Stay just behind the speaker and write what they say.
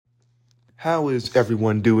How is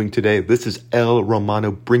everyone doing today? This is El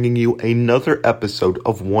Romano bringing you another episode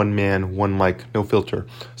of One Man, One Mic, No Filter.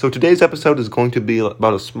 So today's episode is going to be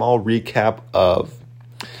about a small recap of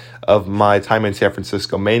my time in San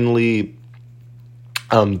Francisco, mainly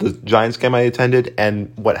the Giants game I attended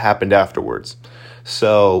and what happened afterwards.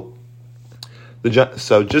 So just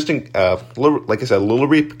like I said, a little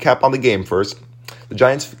recap on the game first. The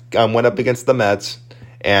Giants went up against the Mets,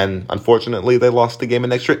 and unfortunately they lost the game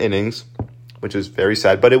in extra innings, which is very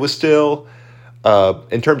sad. But it was still,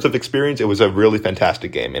 in terms of experience, it was a really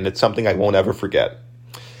fantastic game, and it's something I won't ever forget.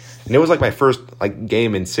 And it was like my first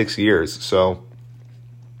game in 6 years, so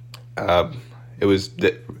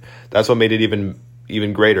that's what made it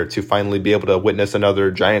even greater to finally be able to witness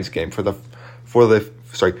another Giants game for the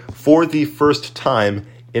first time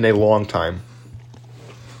in a long time.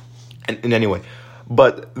 And anyway.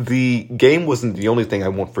 But the game wasn't the only thing I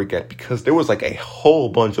won't forget, because there was a whole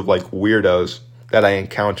bunch of weirdos that I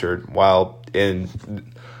encountered while in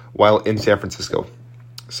San Francisco.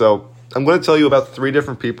 So I'm going to tell you about 3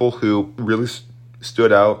 different people who really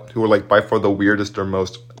stood out, who were by far the weirdest or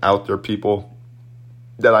most out there people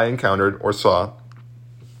that I encountered or saw.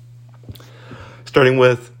 Starting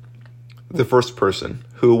with the first person,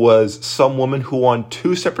 who was some woman who on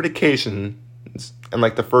 2 separate occasions, in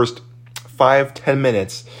the first 5-10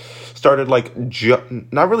 minutes, started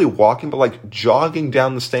not really walking, but jogging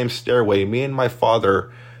down the same stairway me and my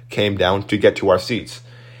father came down to get to our seats.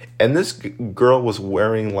 And this girl was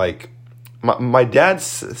wearing my dad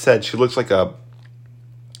said she looks like a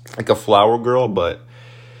flower girl,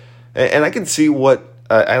 and I can see what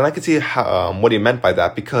he meant by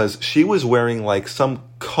that, because she was wearing some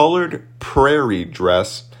colored prairie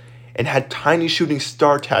dress and had tiny shooting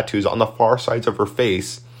star tattoos on the far sides of her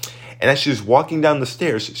face. And as she's walking down the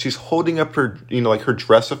stairs, she's holding up her, her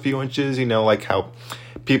dress a few inches, how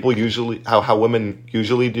women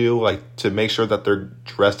usually do, to make sure that their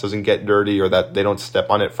dress doesn't get dirty or that they don't step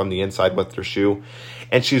on it from the inside with their shoe.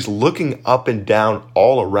 And she's looking up and down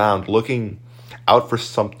all around, looking out for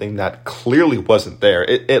something that clearly wasn't there.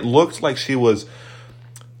 It looked like she was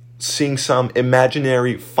seeing some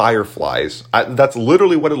imaginary fireflies. That's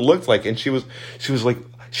literally what it looked like. And she had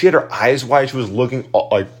her eyes wide. She was looking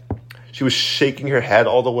she was shaking her head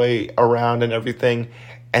all the way around and everything.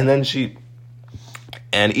 And then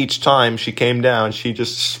each time she came down, she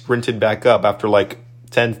just sprinted back up after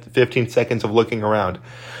 10-15 seconds of looking around.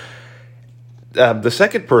 The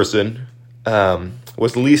second person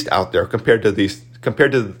was the least out there compared to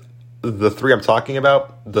the 3 I'm talking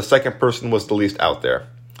about. The second person was the least out there.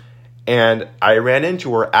 And I ran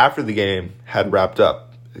into her after the game had wrapped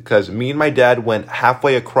up, because me and my dad went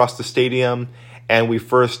halfway across the stadium, and we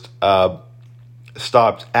first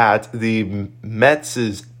stopped at the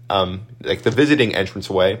Mets' the visiting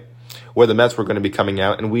entranceway where the Mets were going to be coming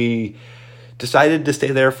out. And we decided to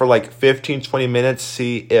stay there for 15-20 minutes,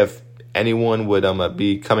 see if anyone would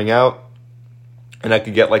be coming out and I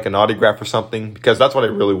could get an autograph or something, because that's what I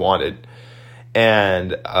really wanted.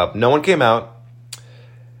 And no one came out.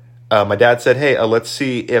 My dad said, hey, let's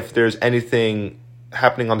see if there's anything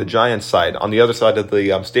happening on the Giants side, on the other side of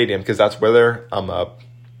the stadium, because that's where they're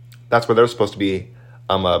supposed to be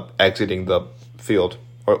exiting the field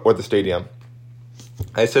or the stadium.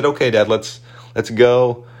 I said, okay, Dad, let's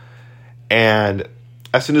go. And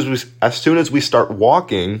as soon as we start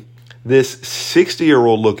walking, this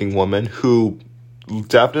 60-year-old looking woman, who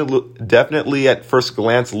definitely at first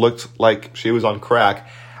glance looked like she was on crack,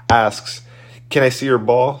 asks, can I see your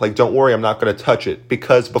ball? Don't worry, I'm not going to touch it.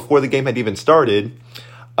 Because before the game had even started,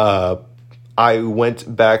 I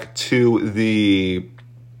went back to the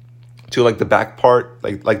back part,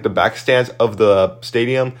 the back stands of the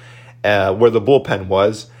stadium, where the bullpen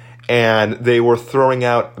was, and they were throwing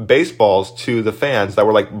out baseballs to the fans that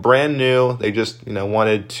were brand new. They just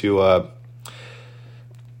wanted to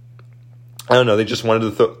they just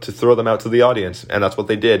wanted to throw them out to the audience, and that's what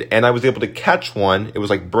they did. And I was able to catch one. It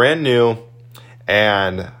was brand new.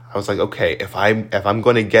 And I was okay, if I'm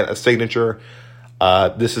going to get a signature,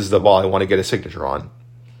 this is the ball I want to get a signature on.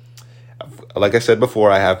 Like I said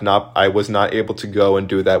before, I was not able to go and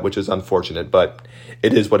do that, which is unfortunate, but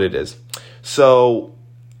it is what it is. So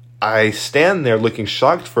I stand there looking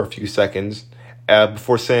shocked for a few seconds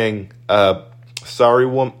before saying, sorry,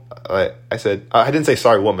 woman. I said, I didn't say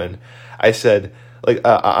sorry, woman. I said,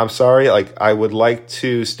 I'm sorry, I would like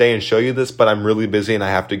to stay and show you this, but I'm really busy and I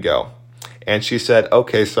have to go. And she said,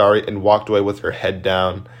 okay, sorry, and walked away with her head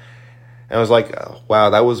down. And I was wow,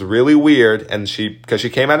 that was really weird. And because she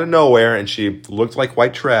came out of nowhere and she looked like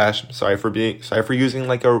white trash. Sorry for using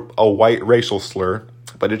a white racial slur.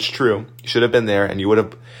 but it's true. You should have been there, and you would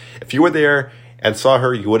have, if you were there and saw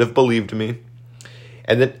her, you would have believed me.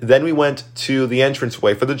 And then we went to the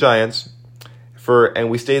entranceway for the Giants, and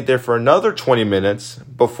we stayed there for another 20 minutes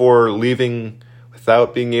before leaving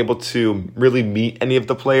without being able to really meet any of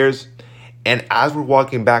the players. And as we're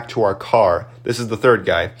walking back to our car, this is the third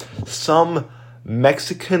guy, some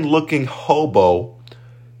Mexican-looking hobo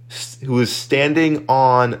who is standing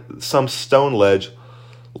on some stone ledge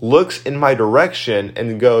looks in my direction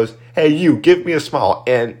and goes, "Hey, you, give me a smile,"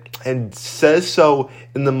 and says so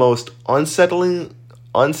in the most unsettling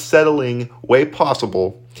way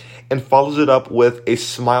possible, and follows it up with a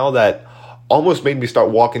smile that almost made me start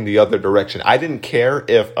walking the other direction. I didn't care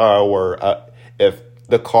if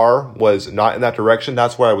the car was not in that direction.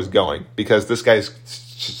 That's where I was going, because this guy's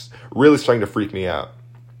just really starting to freak me out.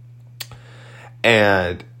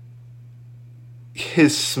 And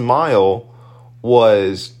his smile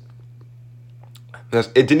was,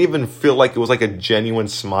 it didn't even feel like it was like a genuine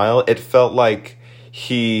smile. It felt like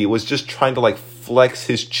he was just trying to like flex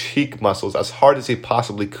his cheek muscles as hard as he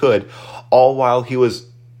possibly could, all while he was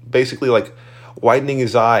basically like widening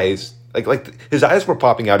his eyes. Like his eyes were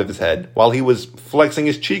popping out of his head while he was flexing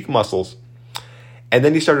his cheek muscles. And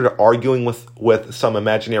then he started arguing with some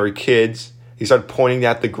imaginary kids. He started pointing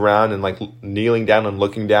at the ground and like kneeling down and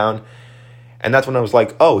looking down. And that's when I was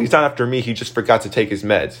like, oh, he's not after me. He just forgot to take his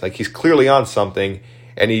meds. Like, he's clearly on something,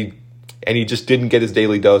 and he just didn't get his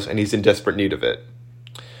daily dose, and he's in desperate need of it.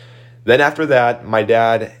 Then after that, my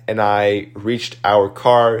dad and I reached our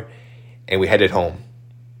car, and we headed home.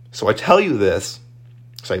 So I tell you this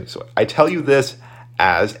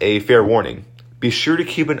as a fair warning. Be sure to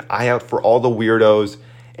keep an eye out for all the weirdos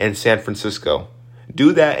in San Francisco.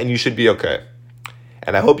 Do that, and you should be okay.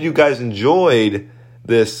 And I hope you guys enjoyed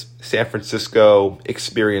this San Francisco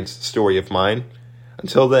experience story of mine.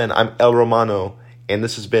 Until then, I'm El Romano, and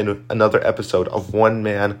this has been another episode of One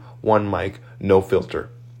Man, One Mic, No Filter.